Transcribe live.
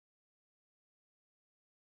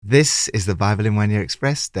This is the Bible in 1 Year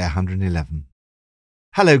Express, Day 111.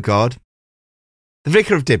 Hello, God. The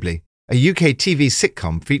Vicar of Dibley, a UK TV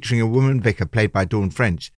sitcom featuring a woman vicar played by Dawn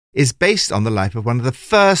French, is based on the life of one of the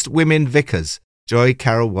first women vicars, Joy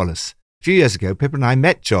Carol Wallace. A few years ago, Pippa and I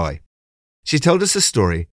met Joy. She told us a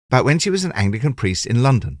story about when she was an Anglican priest in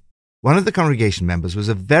London. One of the congregation members was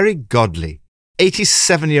a very godly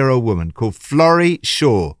 87-year-old woman called Florrie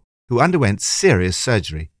Shaw, who underwent serious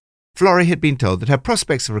surgery. Florrie had been told that her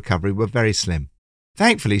prospects of recovery were very slim.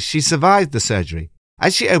 Thankfully, she survived the surgery.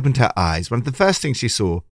 As she opened her eyes, one of the first things she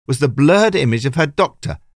saw was the blurred image of her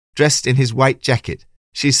doctor, dressed in his white jacket.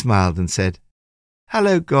 She smiled and said,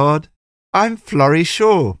 "Hello, God. I'm Florrie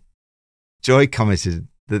Shaw." Joy commented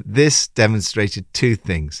that this demonstrated two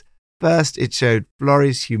things. First, it showed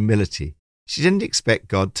Florrie's humility. She didn't expect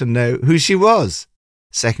God to know who she was.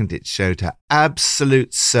 Second, it showed her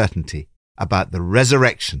absolute certainty about the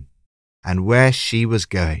resurrection and where she was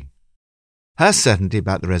going. Her certainty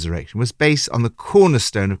about the resurrection was based on the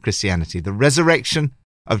cornerstone of Christianity, the resurrection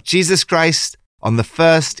of Jesus Christ on the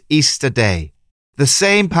first Easter day. The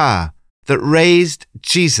same power that raised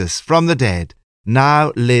Jesus from the dead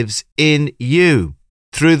now lives in you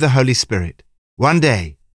through the Holy Spirit. One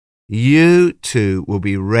day, you too will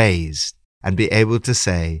be raised and be able to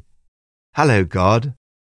say, "Hello, God."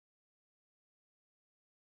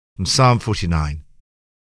 From Psalm 49.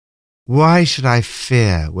 Why should I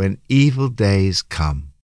fear when evil days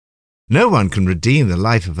come? No one can redeem the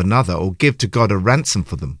life of another or give to God a ransom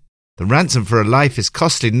for them. The ransom for a life is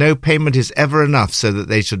costly. No payment is ever enough so that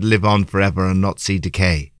they should live on forever and not see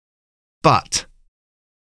decay. But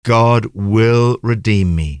God will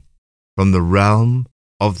redeem me from the realm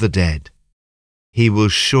of the dead. He will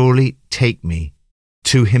surely take me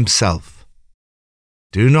to himself.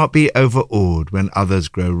 Do not be overawed when others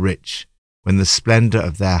grow rich, when the splendor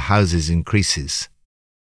of their houses increases.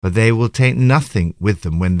 For they will take nothing with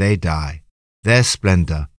them when they die. Their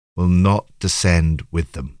splendor will not descend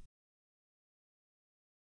with them.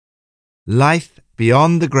 Life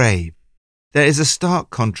beyond the grave. There is a stark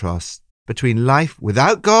contrast between life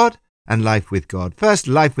without God and life with God. First,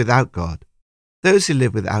 life without God. Those who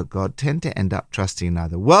live without God tend to end up trusting in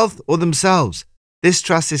either wealth or themselves. This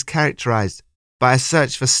trust is characterized by a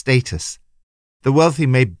search for status. The wealthy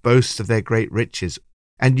may boast of their great riches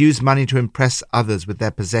and use money to impress others with their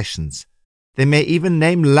possessions. They may even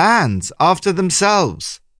name lands after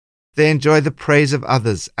themselves. They enjoy the praise of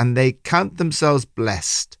others and they count themselves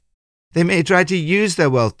blessed. They may try to use their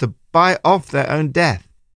wealth to buy off their own death,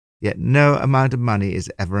 yet no amount of money is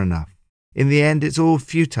ever enough. In the end, it's all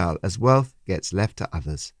futile as wealth gets left to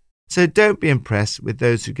others. So don't be impressed with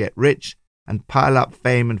those who get rich and pile up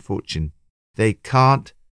fame and fortune. They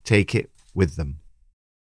can't take it with them.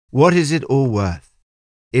 What is it all worth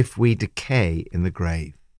if we decay in the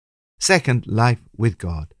grave? Second, life with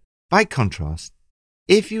God. By contrast,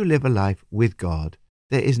 if you live a life with God,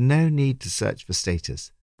 there is no need to search for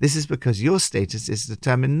status. This is because your status is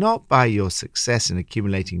determined not by your success in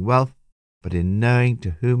accumulating wealth, but in knowing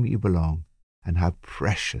to whom you belong and how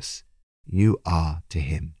precious you are to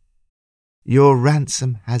him. Your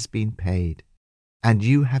ransom has been paid, and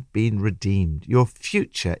you have been redeemed. Your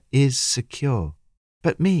future is secure.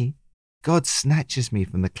 But me, God snatches me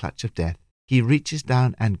from the clutch of death. He reaches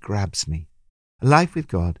down and grabs me. A life with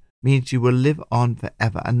God means you will live on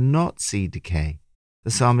forever and not see decay.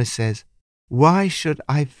 The psalmist says, "Why should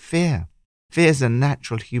I fear?" Fear is a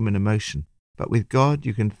natural human emotion, but with God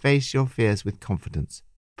you can face your fears with confidence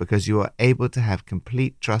because you are able to have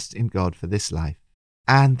complete trust in God for this life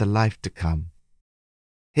and the life to come.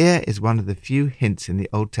 Here is one of the few hints in the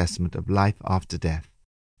Old Testament of life after death.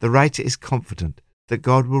 The writer is confident that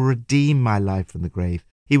God will redeem my life from the grave.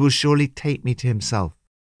 He will surely take me to himself.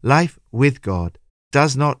 Life with God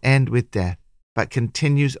does not end with death, but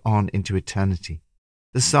continues on into eternity.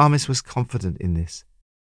 The psalmist was confident in this,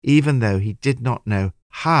 even though he did not know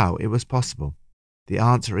how it was possible. The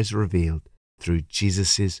answer is revealed through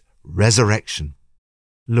Jesus' resurrection.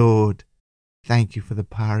 Lord, thank you for the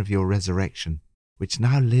power of your resurrection, which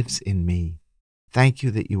now lives in me. Thank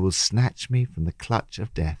you that you will snatch me from the clutch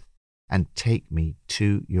of death and take me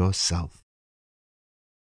to yourself.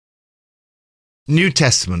 New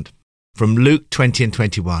Testament, from Luke 20 and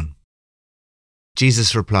 21.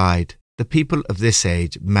 Jesus replied, "The people of this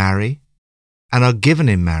age marry and are given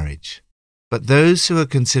in marriage, but those who are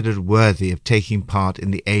considered worthy of taking part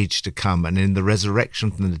in the age to come and in the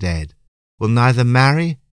resurrection from the dead will neither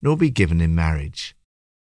marry nor be given in marriage.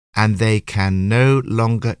 And they can no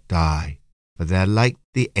longer die, for they are like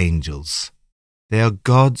the angels. They are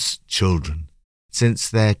God's children, since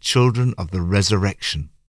they are children of the resurrection.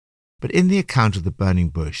 But in the account of the burning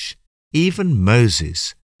bush, even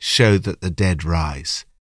Moses showed that the dead rise.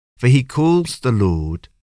 For he calls the Lord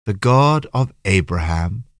the God of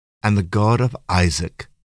Abraham and the God of Isaac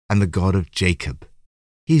and the God of Jacob.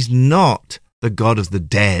 He's not the God of the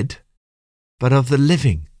dead, but of the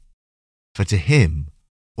living. For to him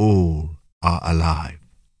all are alive.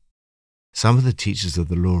 Some of the teachers of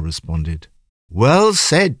the law responded, "Well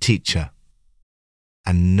said, teacher."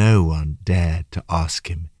 And no one dared to ask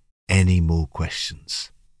him any more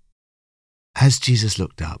questions. As Jesus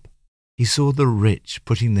looked up, he saw the rich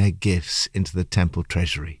putting their gifts into the temple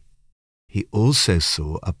treasury. He also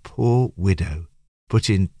saw a poor widow put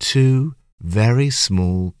in 2 very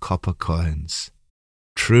small copper coins.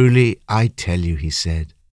 "Truly, I tell you," he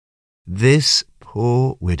said, "this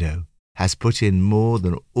poor widow has put in more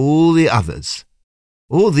than all the others.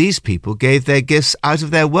 All these people gave their gifts out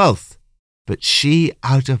of their wealth, but she,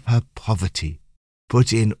 out of her poverty,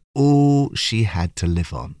 put in all she had to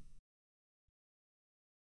live on."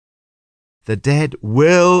 The dead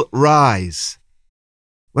will rise.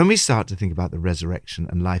 When we start to think about the resurrection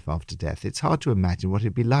and life after death, it's hard to imagine what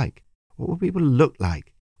it'd be like. What will people look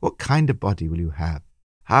like? What kind of body will you have?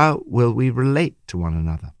 How will we relate to one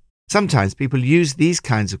another? Sometimes people use these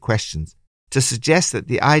kinds of questions to suggest that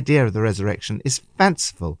the idea of the resurrection is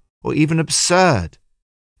fanciful or even absurd.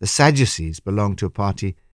 The Sadducees belong to a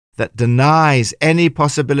party that denies any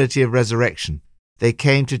possibility of resurrection. They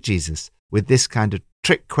came to Jesus with this kind of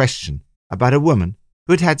trick question about a woman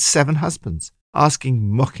who had had 7 husbands, asking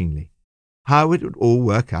mockingly how it would all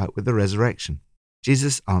work out with the resurrection.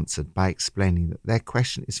 Jesus answered by explaining that their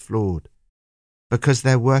question is flawed because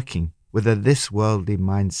they're working with a this-worldly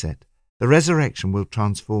mindset. The resurrection will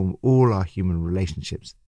transform all our human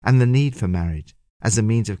relationships, and the need for marriage as a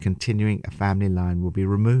means of continuing a family line will be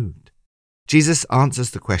removed. Jesus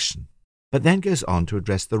answers the question, but then goes on to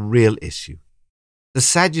address the real issue. The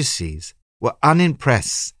Sadducees were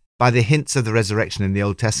unimpressed by the hints of the resurrection in the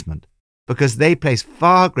Old Testament because they place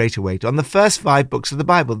far greater weight on the first 5 books of the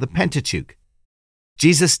Bible, the Pentateuch.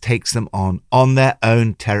 Jesus takes them on their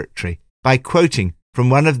own territory by quoting from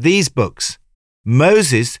one of these books.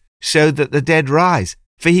 Moses showed that the dead rise,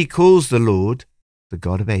 for he calls the Lord the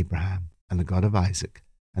God of Abraham and the God of Isaac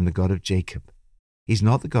and the God of Jacob. He's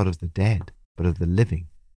not the God of the dead, but of the living,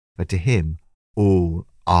 for to him all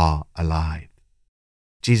are alive.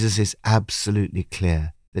 Jesus is absolutely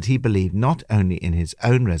clear that he believed not only in his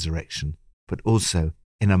own resurrection, but also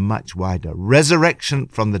in a much wider resurrection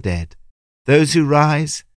from the dead. Those who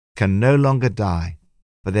rise can no longer die,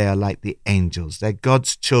 for they are like the angels. They're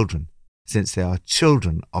God's children, since they are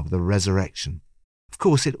children of the resurrection. Of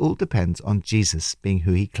course, it all depends on Jesus being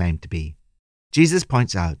who he claimed to be. Jesus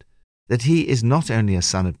points out that he is not only a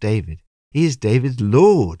son of David, he is David's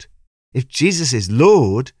Lord. If Jesus is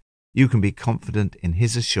Lord, you can be confident in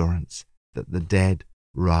his assurance that the dead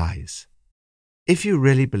rise. If you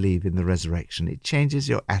really believe in the resurrection, it changes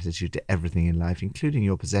your attitude to everything in life, including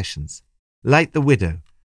your possessions. Like the widow,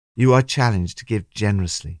 you are challenged to give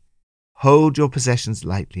generously, hold your possessions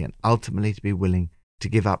lightly, and ultimately to be willing to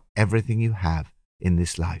give up everything you have in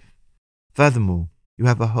this life. Furthermore, you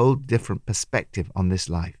have a whole different perspective on this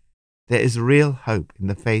life. There is real hope in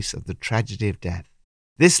the face of the tragedy of death.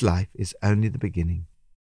 This life is only the beginning.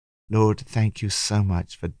 Lord, thank you so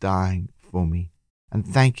much for dying for me, and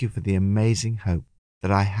thank you for the amazing hope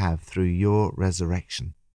that I have through your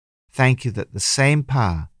resurrection. Thank you that the same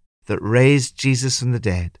power that raised Jesus from the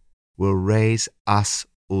dead will raise us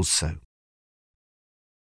also.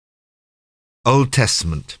 Old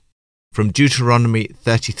Testament, from Deuteronomy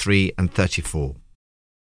 33 and 34.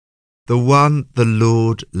 The one the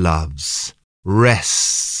Lord loves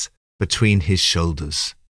rests between his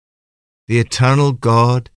shoulders. The eternal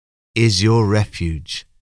God is your refuge,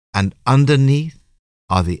 and underneath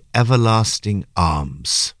are the everlasting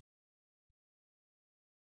arms.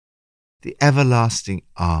 The everlasting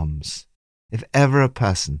arms. If ever a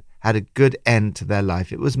person had a good end to their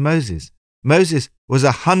life, it was Moses. Moses was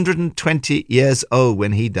 120 years old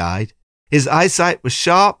when he died. His eyesight was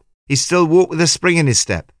sharp. He still walked with a spring in his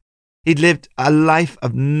step. He'd lived a life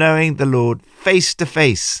of knowing the Lord face to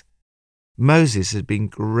face. Moses had been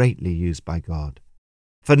greatly used by God,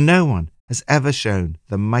 for no one has ever shown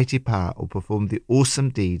the mighty power or performed the awesome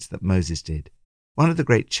deeds that Moses did. One of the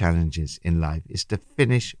great challenges in life is to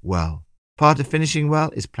finish well. Part of finishing well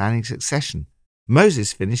is planning succession.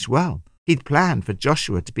 Moses finished well. He'd planned for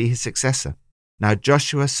Joshua to be his successor. Now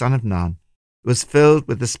Joshua, son of Nun, was filled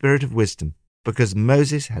with the spirit of wisdom because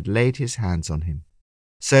Moses had laid his hands on him.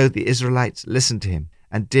 So the Israelites listened to him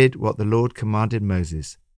and did what the Lord commanded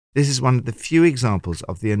Moses. This is one of the few examples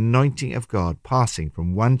of the anointing of God passing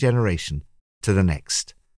from one generation to the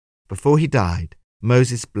next. Before he died,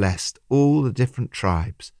 Moses blessed all the different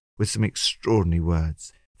tribes with some extraordinary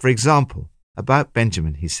words. For example, about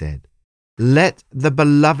Benjamin, he said, "Let the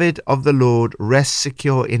beloved of the Lord rest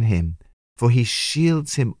secure in him, for he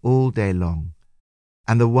shields him all day long.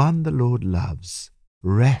 And the one the Lord loves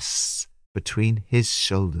rests between his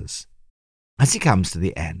shoulders." As he comes to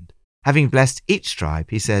the end, having blessed each tribe,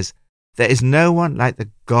 he says, "There is no one like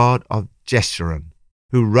the God of Jeshurun,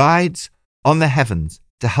 who rides on the heavens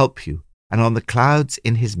to help you, and on the clouds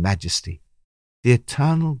in his majesty. The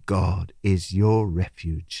eternal God is your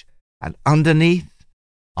refuge, and underneath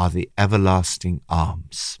are the everlasting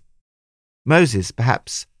arms." Moses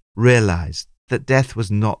perhaps realized that death was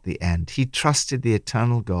not the end. He trusted the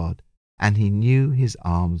eternal God, and he knew his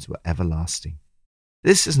arms were everlasting.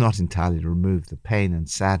 This does not entirely remove the pain and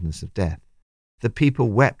sadness of death. The people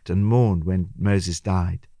wept and mourned when Moses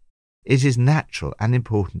died. It is natural and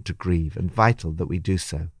important to grieve, and vital that we do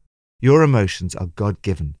so. Your emotions are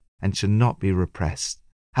God-given and should not be repressed.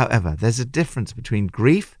 However, there's a difference between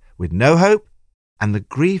grief with no hope and the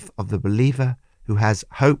grief of the believer who has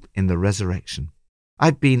hope in the resurrection.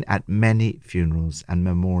 I've been at many funerals and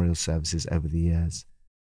memorial services over the years,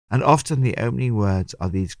 and often the opening words are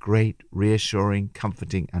these great, reassuring,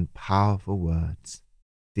 comforting, and powerful words.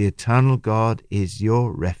 The eternal God is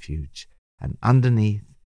your refuge, and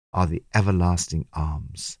underneath are the everlasting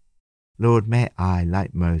arms. Lord, may I,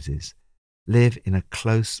 like Moses, live in a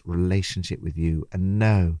close relationship with you and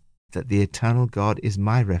know that the eternal God is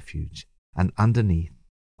my refuge, and underneath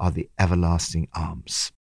are the everlasting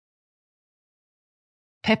arms.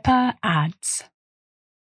 Pippa adds,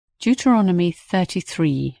 Deuteronomy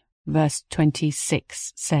 33, verse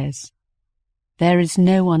 26 says, "There is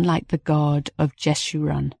no one like the God of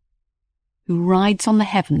Jeshurun, who rides on the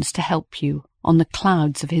heavens to help you on the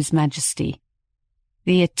clouds of his majesty.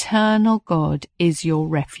 The eternal God is your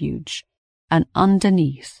refuge, and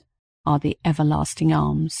underneath are the everlasting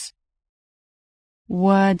arms."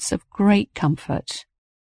 Words of great comfort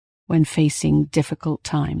when facing difficult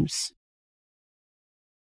times.